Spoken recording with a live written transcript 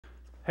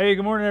Hey,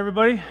 good morning,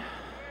 everybody.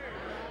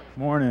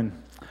 Morning.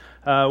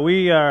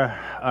 We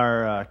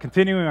are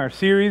continuing our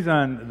series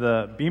on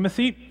the Bema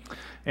seat.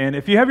 And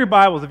if you have your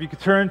Bibles, if you could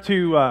turn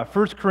to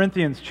 1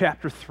 Corinthians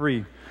chapter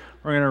 3,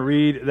 we're going to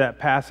read that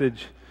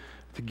passage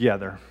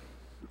together.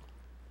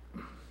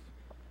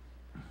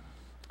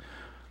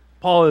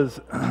 Paul is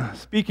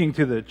speaking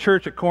to the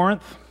church at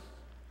Corinth.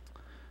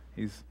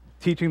 He's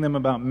teaching them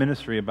about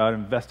ministry, about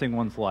investing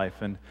one's life.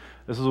 And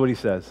this is what he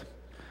says.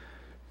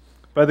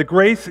 By the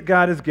grace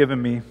God has given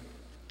me,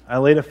 I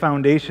laid a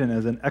foundation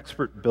as an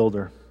expert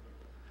builder,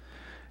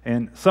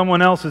 and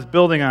someone else is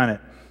building on it.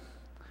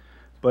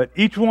 But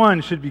each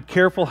one should be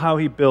careful how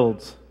he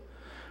builds,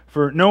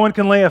 for no one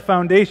can lay a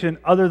foundation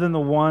other than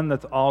the one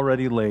that's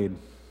already laid,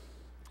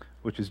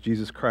 which is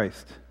Jesus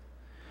Christ.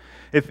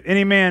 If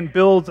any man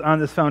builds on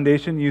this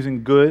foundation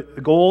using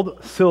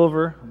gold,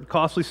 silver,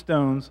 costly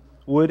stones,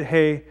 wood,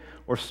 hay,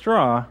 or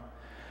straw,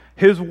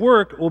 his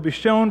work will be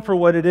shown for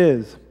what it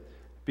is,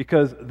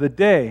 because the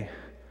day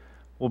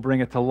will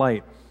bring it to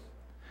light.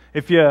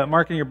 If you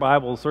mark in your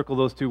Bible, circle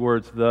those two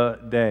words, the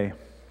day.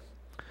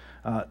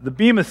 The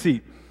Bema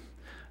seat,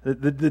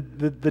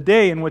 the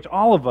day in which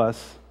all of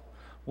us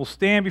will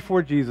stand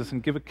before Jesus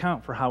and give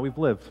account for how we've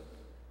lived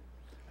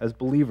as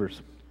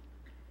believers.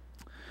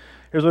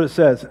 Here's what it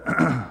says.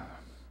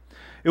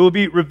 It will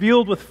be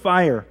revealed with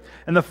fire,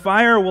 and the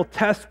fire will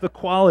test the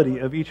quality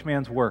of each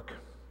man's work.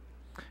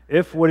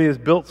 If what he has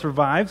built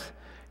survives,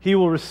 he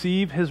will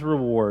receive his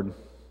reward.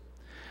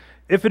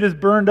 If it is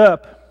burned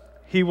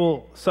up, he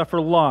will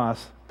suffer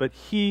loss, but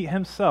he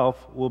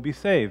himself will be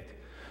saved.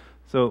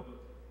 So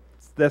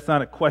that's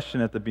not a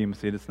question at the Bema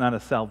seat. It's not a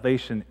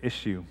salvation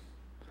issue.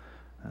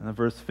 And the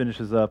verse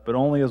finishes up, but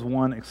only as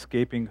one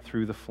escaping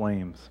through the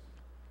flames.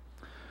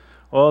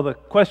 Well, the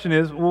question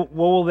is, what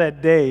will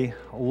that day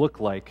look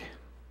like?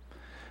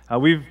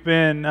 We've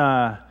been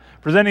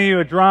presenting you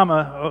a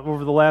drama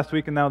over the last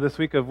week and now this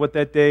week of what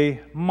that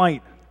day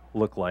might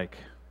look like.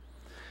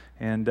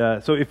 And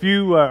so if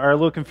you are a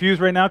little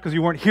confused right now because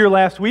you weren't here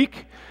last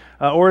week,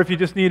 or if you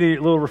just need a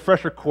little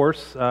refresher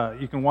course,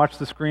 you can watch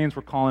the screens.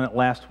 We're calling it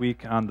Last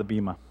Week on the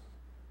Bema.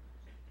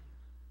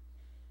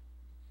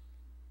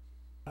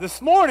 This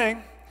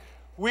morning,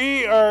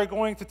 we are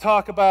going to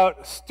talk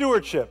about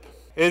stewardship.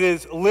 It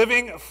is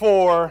living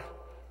for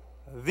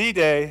the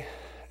day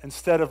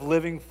instead of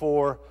living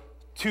for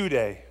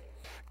today.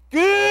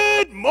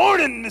 Good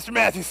morning, Mr.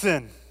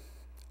 Mathewson.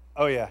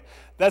 Oh yeah,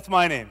 that's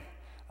my name.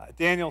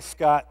 Daniel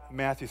Scott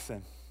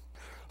Mathewson.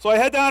 So I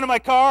head down to my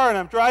car and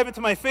I'm driving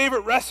to my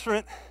favorite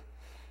restaurant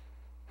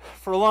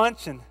for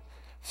lunch and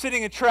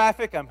sitting in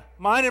traffic. I'm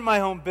minding my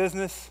own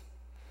business,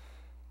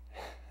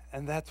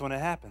 and that's when it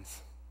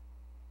happens.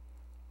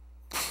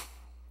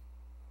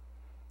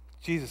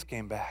 Jesus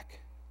came back.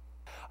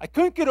 I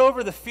couldn't get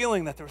over the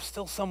feeling that there was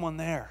still someone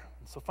there.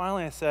 And so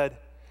finally I said,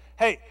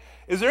 "Hey,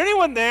 is there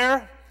anyone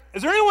there?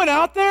 Is there anyone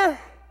out there?"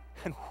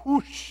 And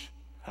whoosh,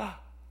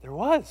 there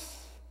was.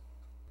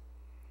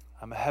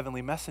 I'm a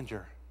heavenly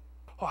messenger.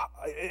 "Oh,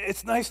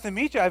 it's nice to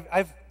meet you.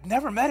 I've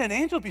never met an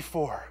angel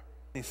before."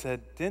 He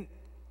said, "Didn't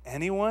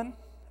anyone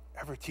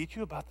ever teach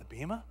you about the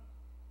Bema?"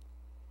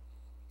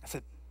 I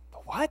said, "The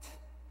what?"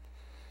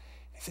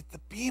 He said,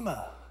 "The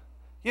Bema.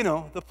 You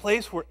know, the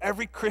place where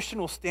every Christian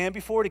will stand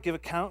before to give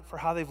account for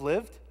how they've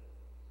lived."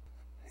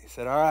 He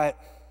said, All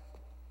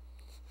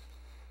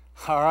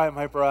right,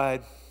 my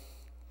bride.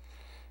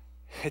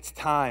 It's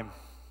time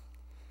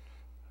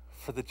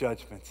for the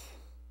judgment.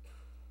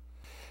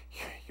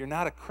 You're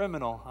not a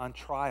criminal on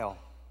trial.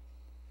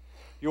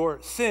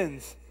 Your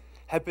sins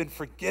have been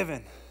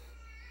forgiven,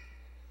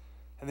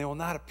 and they will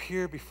not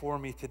appear before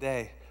me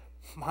today.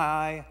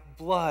 My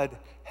blood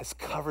has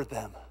covered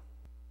them.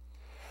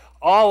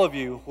 All of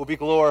you will be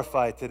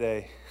glorified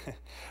today.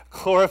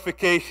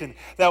 Glorification,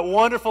 that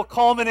wonderful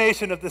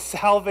culmination of the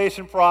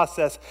salvation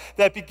process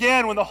that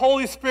began when the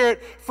Holy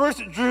Spirit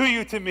first drew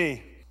you to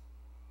me.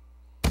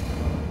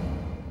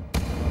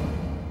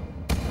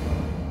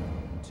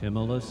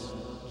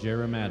 Timolus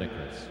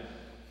Gerematicus.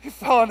 He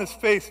fell on his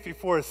face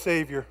before his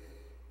Savior.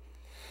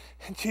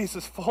 And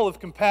Jesus, full of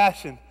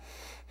compassion,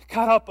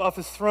 got up off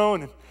his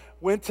throne and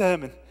went to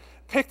him and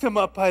picked him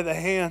up by the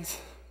hands,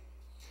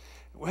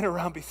 went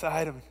around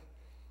beside him.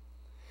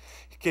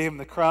 He gave him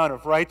the crown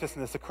of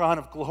righteousness, the crown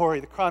of glory,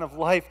 the crown of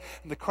life,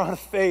 and the crown of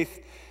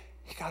faith.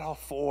 He got all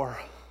four.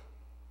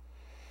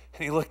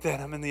 And he looked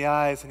at him in the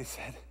eyes and he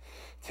said,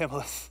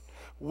 "Timolus,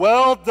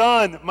 well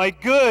done, my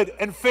good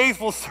and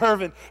faithful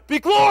servant. Be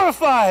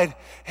glorified."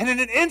 And in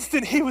an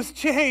instant, he was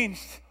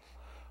changed.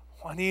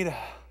 "Juanita,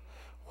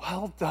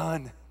 well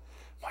done,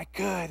 my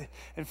good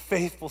and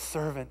faithful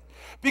servant.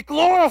 Be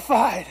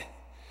glorified."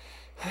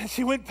 And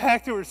she went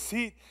back to her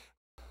seat.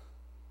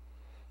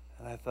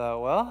 And I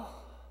thought, well,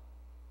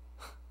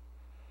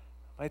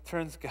 my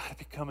turn's got to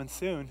be coming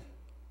soon.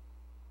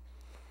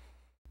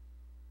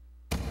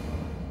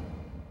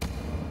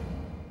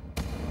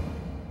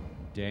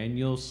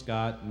 Daniel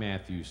Scott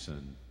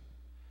Mathewson.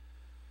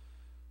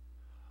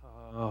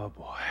 Oh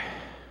boy.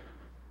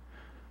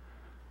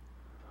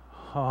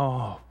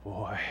 Oh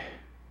boy.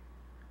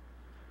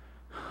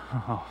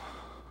 Oh,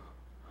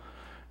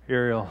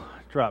 Ariel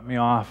dropped me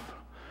off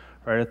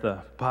right at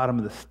the bottom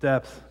of the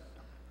steps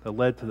that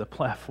led to the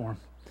platform.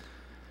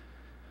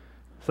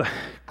 As I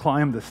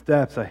climbed the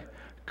steps, I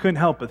couldn't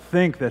help but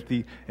think that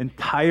the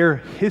entire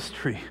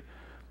history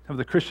of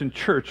the Christian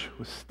church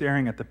was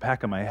staring at the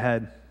back of my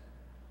head.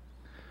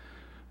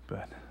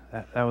 But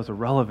that was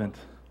irrelevant,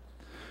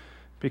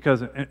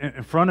 because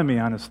in front of me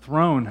on his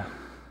throne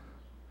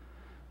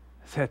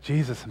sat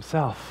Jesus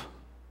himself.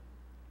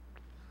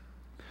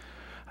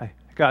 I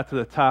got to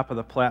the top of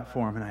the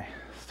platform and I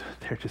stood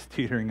there just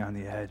teetering on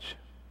the edge.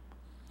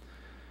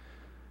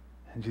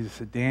 And Jesus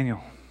said,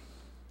 "Daniel,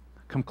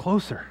 come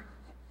closer."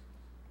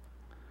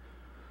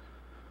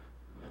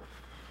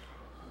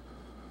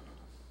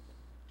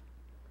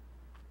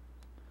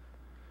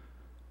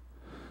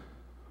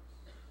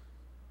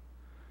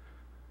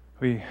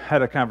 We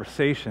had a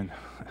conversation.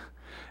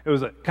 It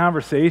was a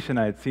conversation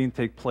I had seen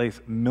take place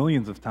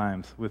millions of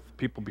times with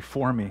people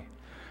before me,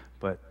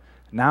 but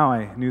now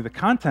I knew the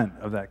content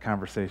of that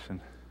conversation.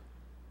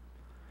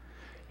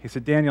 He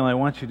said, "Daniel, I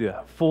want you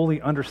to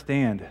fully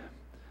understand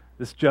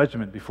this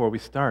judgment before we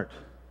start.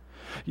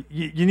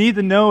 You need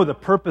to know the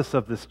purpose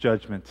of this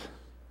judgment.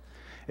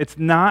 It's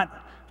not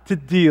to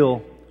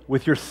deal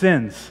with your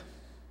sins.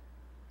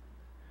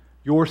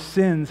 Your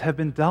sins have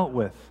been dealt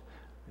with.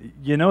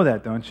 You know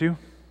that, don't you?"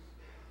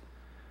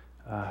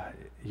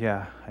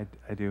 Yeah,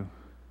 I do.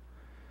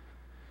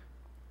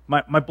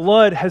 My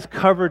blood has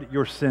covered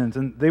your sins,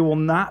 and they will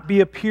not be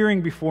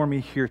appearing before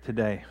me here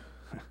today.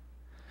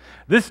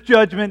 This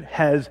judgment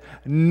has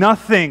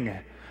nothing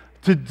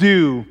to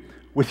do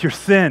with your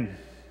sin.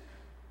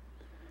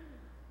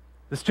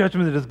 This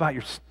judgment is about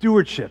your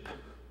stewardship.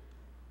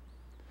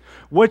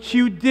 What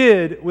you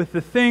did with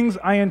the things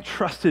I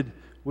entrusted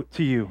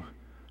to you,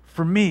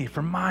 for me,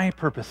 for my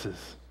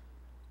purposes.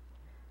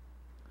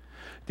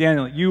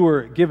 Daniel, you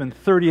were given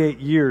 38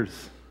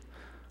 years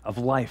of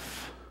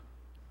life.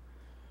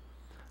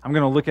 I'm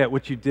going to look at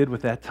what you did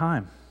with that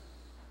time.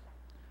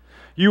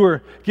 You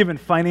were given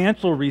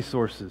financial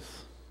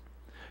resources.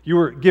 You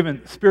were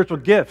given spiritual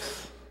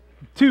gifts,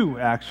 two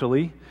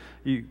actually.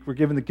 You were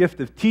given the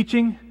gift of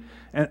teaching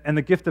and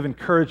the gift of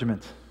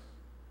encouragement.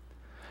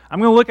 I'm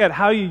going to look at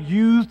how you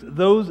used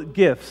those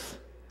gifts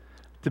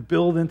to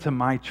build into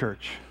my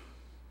church.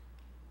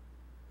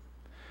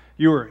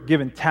 You were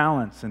given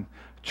talents and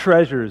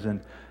treasures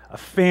and a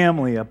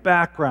family, a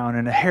background,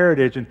 and a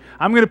heritage. And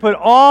I'm going to put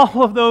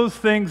all of those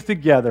things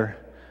together,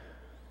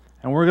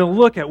 and we're going to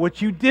look at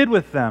what you did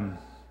with them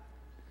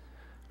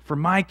for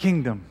my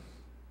kingdom,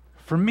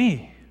 for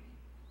me.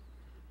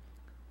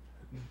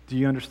 Do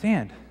you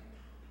understand?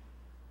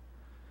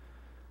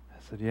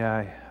 I said,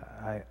 "Yeah,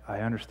 I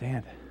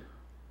understand."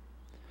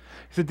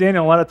 He said,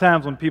 "Daniel, a lot of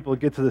times when people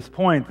get to this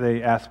point,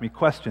 they ask me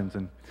questions.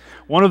 And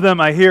one of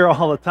them I hear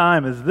all the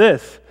time is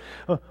this: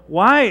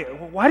 Why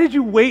did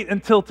you wait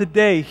until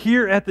today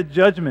here at the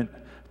judgment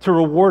to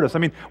reward us? I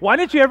mean, why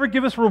didn't you ever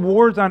give us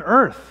rewards on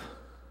earth?"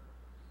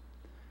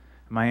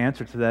 My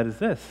answer to that is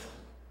this: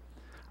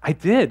 I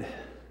did.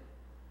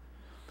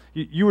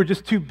 You were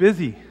just too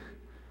busy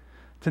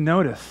to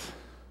notice.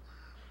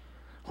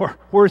 Or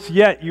worse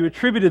yet, you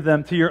attributed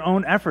them to your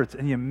own efforts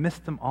and you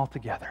missed them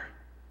altogether.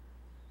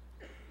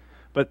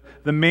 But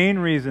the main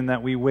reason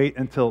that we wait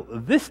until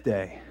this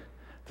day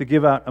to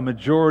give out a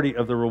majority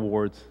of the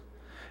rewards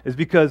is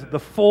because the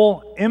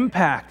full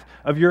impact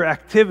of your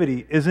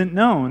activity isn't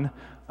known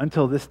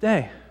until this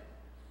day.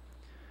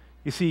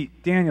 You see,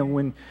 Daniel,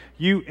 when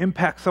you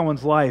impact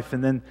someone's life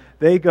and then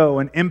they go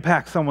and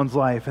impact someone's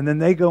life and then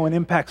they go and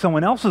impact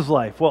someone else's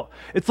life, well,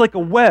 it's like a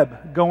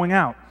web going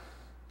out.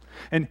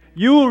 And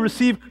you will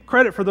receive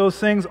credit for those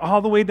things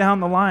all the way down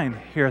the line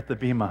here at the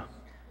Bema.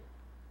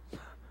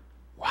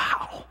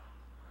 Wow.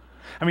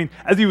 I mean,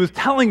 as he was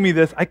telling me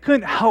this, I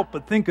couldn't help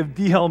but think of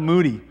D.L.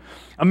 Moody,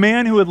 a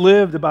man who had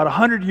lived about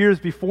 100 years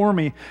before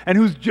me and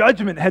whose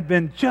judgment had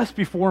been just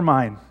before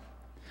mine.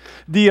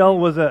 D.L.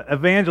 was an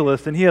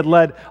evangelist, and he had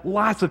led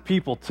lots of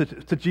people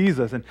to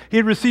Jesus, and he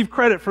had received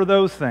credit for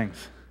those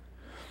things.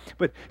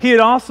 But he had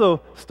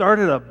also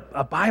started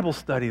a Bible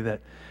study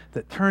that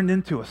turned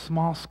into a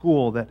small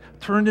school, that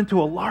turned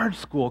into a large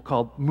school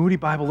called Moody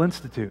Bible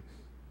Institute.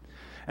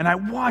 And I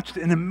watched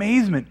in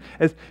amazement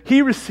as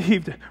he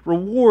received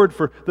reward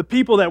for the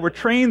people that were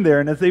trained there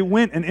and as they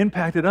went and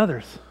impacted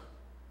others.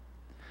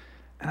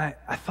 And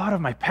I thought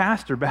of my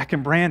pastor back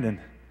in Brandon.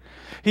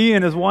 He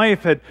and his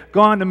wife had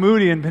gone to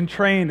Moody and been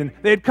trained, and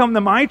they had come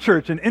to my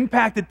church and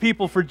impacted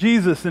people for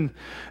Jesus. And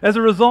as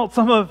a result,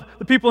 some of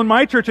the people in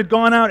my church had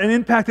gone out and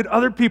impacted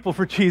other people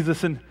for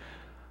Jesus. And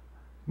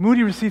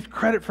Moody received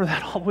credit for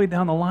that all the way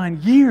down the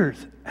line,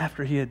 years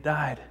after he had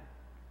died.